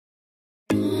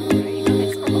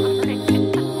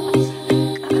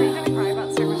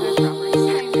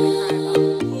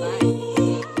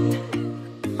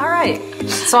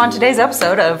So on today's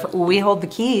episode of We Hold the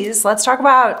Keys, let's talk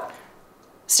about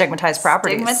stigmatized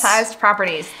properties. Stigmatized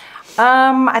properties.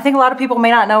 I think a lot of people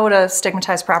may not know what a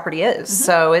stigmatized property is.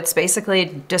 So it's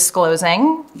basically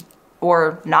disclosing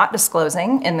or not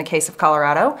disclosing, in the case of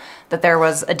Colorado, that there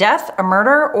was a death, a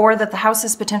murder, or that the house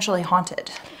is potentially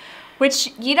haunted.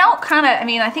 Which you don't kind of, I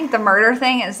mean, I think the murder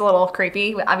thing is a little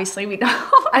creepy. Obviously, we don't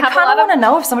I kind of want to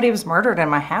know if somebody was murdered in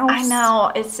my house. I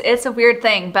know, it's a weird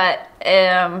thing, but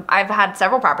I've had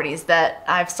several properties that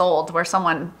I've sold where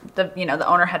someone, the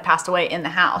owner had passed away in the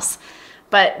house.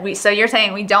 But so you're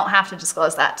saying we don't have to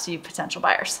disclose that to potential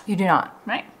buyers? You do not.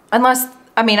 Right. Unless,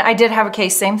 I mean, I did have a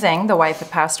case, same thing. The wife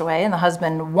had passed away and the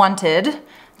husband wanted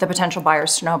the potential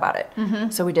buyers to know about it.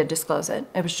 So we did disclose it.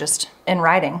 It was just in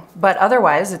writing. But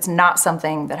otherwise, it's not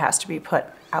something that has to be put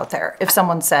out there. If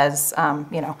someone says,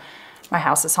 my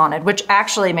house is haunted, which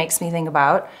actually makes me think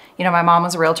about, my mom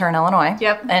was a realtor in Illinois.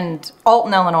 Yep. And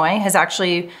Alton, Illinois has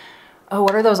actually,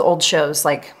 what are those old shows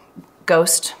like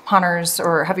Ghost Hunters,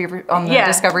 or have you ever on the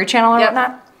Discovery Channel or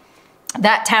whatnot?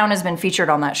 That town has been featured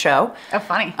on that show. Oh,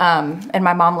 funny. And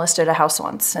my mom listed a house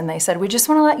once, and they said, we just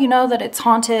want to let you know that it's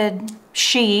haunted.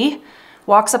 She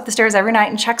walks up the stairs every night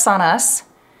and checks on us,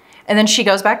 and then she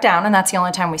goes back down, and that's the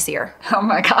only time we see her. Oh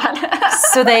my God.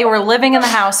 So they were living in the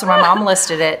house when my mom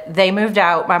listed it. They moved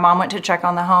out. My mom went to check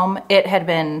on the home. It had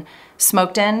been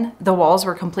smoked in. The walls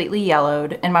were completely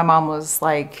yellowed, and my mom was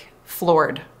like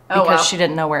floored. Because she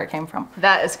didn't know where it came from.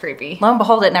 That is creepy. Lo and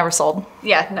behold, it never sold.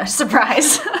 Yeah, no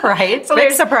surprise. Right? So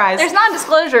Big surprise. There's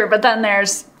non-disclosure, but then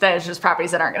there's just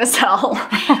properties that aren't going to sell.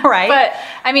 Right. But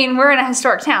I mean, we're in a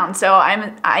historic town, so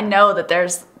I know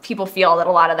that people feel that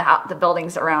a lot of the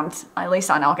buildings around, at least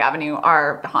on Elk Avenue,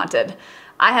 are haunted.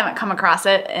 I haven't come across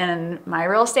it in my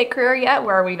real estate career yet,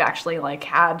 where we've actually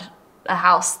had a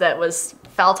house that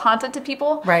felt haunted to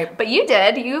people. Right. But you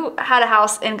did. You had a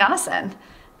house in Gunnison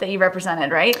that you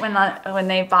represented, right? When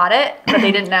they bought it, but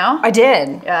they didn't know? I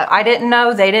did. Yeah. I didn't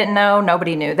know, they didn't know,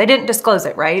 nobody knew. They didn't disclose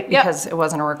it, right? Because it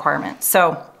wasn't a requirement.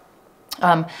 So,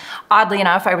 oddly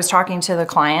enough, I was talking to the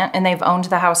client, and they've owned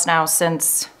the house now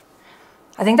since,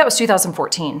 I think that was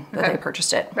 2014 that they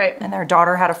purchased it. Right. And their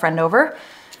daughter had a friend over,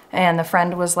 and the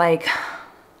friend was like,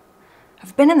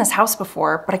 I've been in this house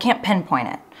before, but I can't pinpoint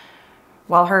it.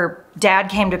 Well, her dad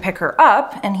came to pick her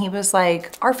up, and he was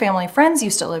like, our family friends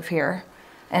used to live here.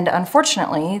 And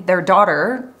unfortunately, their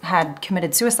daughter had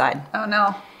committed suicide. Oh,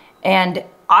 no. And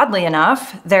oddly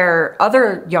enough, their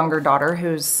other younger daughter,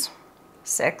 who's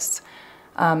 6,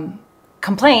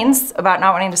 complains about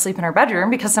not wanting to sleep in her bedroom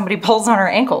because somebody pulls on her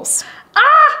ankles.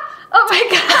 Ah! Oh,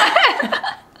 my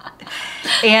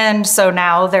God. And so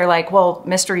now they're like, well,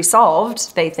 mystery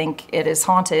solved. They think it is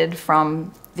haunted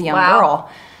from the young girl.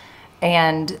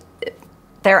 And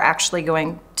they're actually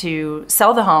going to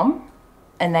sell the home.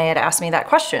 And they had asked me that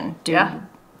question.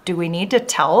 Do we need to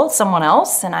tell someone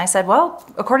else? And I said, well,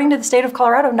 according to the state of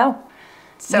Colorado, no.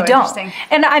 So you don't. interesting.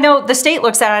 And I know the state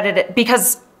looks at it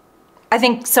because I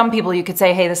think some people you could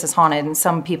say, hey, this is haunted, and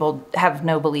some people have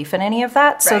no belief in any of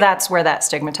that. Right. So that's where that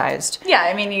stigmatized. Yeah,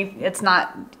 I mean, it's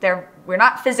not there. We're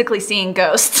not physically seeing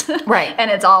ghosts. Right. And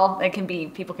it can be,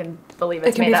 people can believe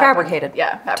it's made up. It can be fabricated.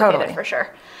 Yeah, fabricated totally. For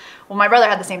sure. Well, my brother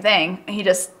had the same thing.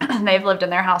 They've lived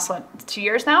in their house, 2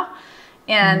 years now?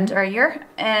 Or a year,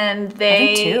 and I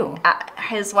think 2.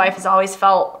 His wife has always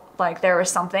felt like there was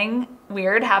something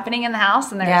weird happening in the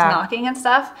house, and there was knocking and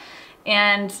stuff.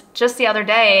 And just the other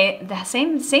day, the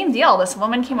same deal. This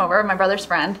woman came over, my brother's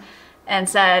friend, and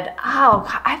said, "Oh,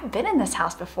 I've been in this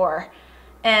house before,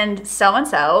 and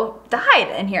so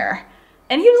died in here."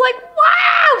 And he was like,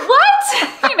 "Wow,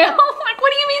 what? Like,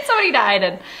 what do you mean somebody died?"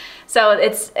 And so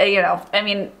it's, I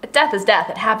mean, death is death.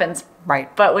 It happens.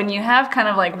 Right. But when you have kind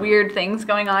of weird things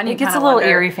going on, it gets a little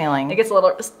eerie feeling. It gets a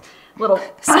little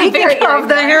Speaking of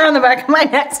the hair on the back of my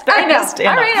neck. I know.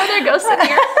 All right, are there ghosts in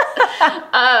here?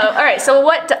 All right, so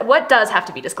what does have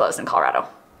to be disclosed in Colorado?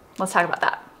 Let's talk about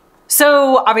that.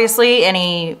 So obviously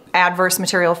any adverse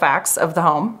material facts of the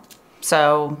home.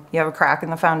 So you have a crack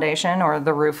in the foundation or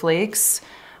the roof leaks.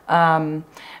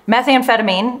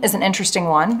 Methamphetamine is an interesting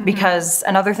one because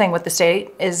another thing with the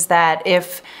state is that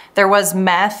if there was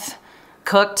meth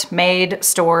cooked, made,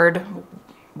 stored,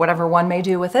 whatever one may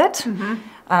do with it,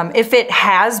 if it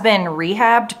has been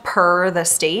rehabbed per the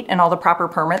state and all the proper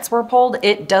permits were pulled,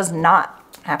 it does not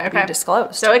have to be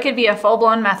disclosed. So it could be a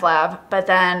full-blown meth lab, but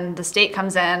then the state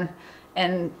comes in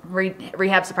and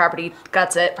rehabs the property,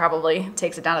 guts it probably,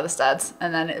 takes it down to the studs,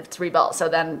 and then it's rebuilt. So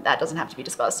then that doesn't have to be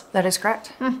disclosed. That is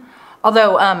correct.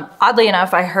 Although, oddly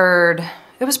enough, I heard,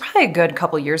 it was probably a good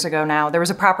couple years ago now, there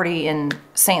was a property in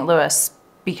St. Louis,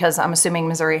 because I'm assuming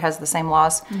Missouri has the same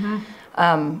laws,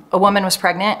 A woman was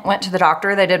pregnant, went to the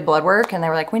doctor, they did blood work, and they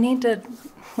were like, we need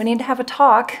to have a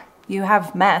talk. You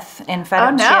have meth in fed.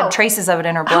 Oh, no. She had traces of it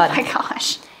in her blood. Oh my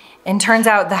gosh. And turns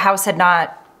out the house had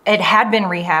been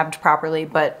rehabbed properly,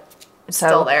 but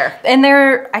Still there. And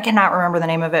I cannot remember the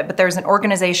name of it, but there's an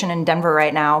organization in Denver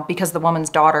right now because the woman's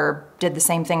daughter did the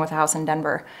same thing with a house in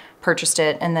Denver, purchased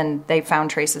it, and then they found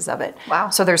traces of it. Wow.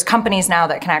 So there's companies now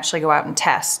that can actually go out and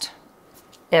test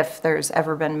if there's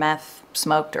ever been meth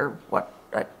smoked or what.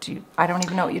 I don't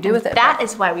even know what you do with it. That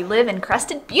is why we live in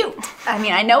Crested Butte. I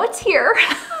mean, I know it's here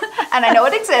and I know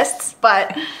it exists,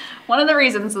 but one of the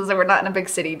reasons is that we're not in a big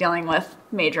city dealing with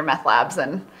major meth labs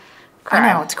and crime.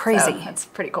 I know, it's crazy. So it's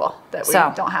pretty cool that we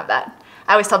don't have that.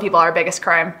 I always tell people our biggest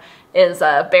crime is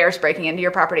bears breaking into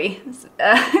your property.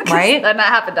 Right? That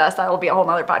happened to us. That will be a whole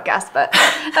nother podcast, but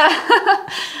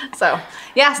so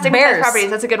yeah, Stigmatized Properties,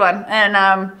 that's a good one. And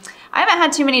I haven't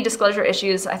had too many disclosure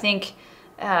issues. I think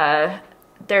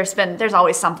there's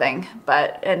always something,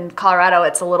 but in Colorado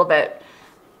it's a little bit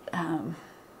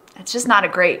it's just not a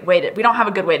great way we don't have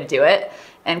a good way to do it.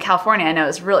 And California, I know,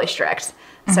 is really strict.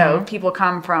 So people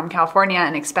come from California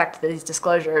and expect these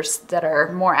disclosures that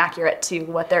are more accurate to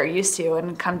what they're used to,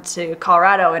 and come to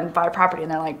Colorado and buy property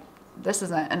and they're like, this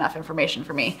isn't enough information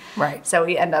for me. Right. So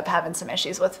we end up having some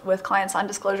issues with clients on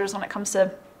disclosures when it comes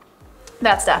to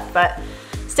that stuff. But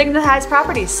Stigmatized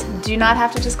Properties do not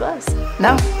have to disclose.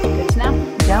 No. Good to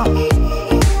know. Don't.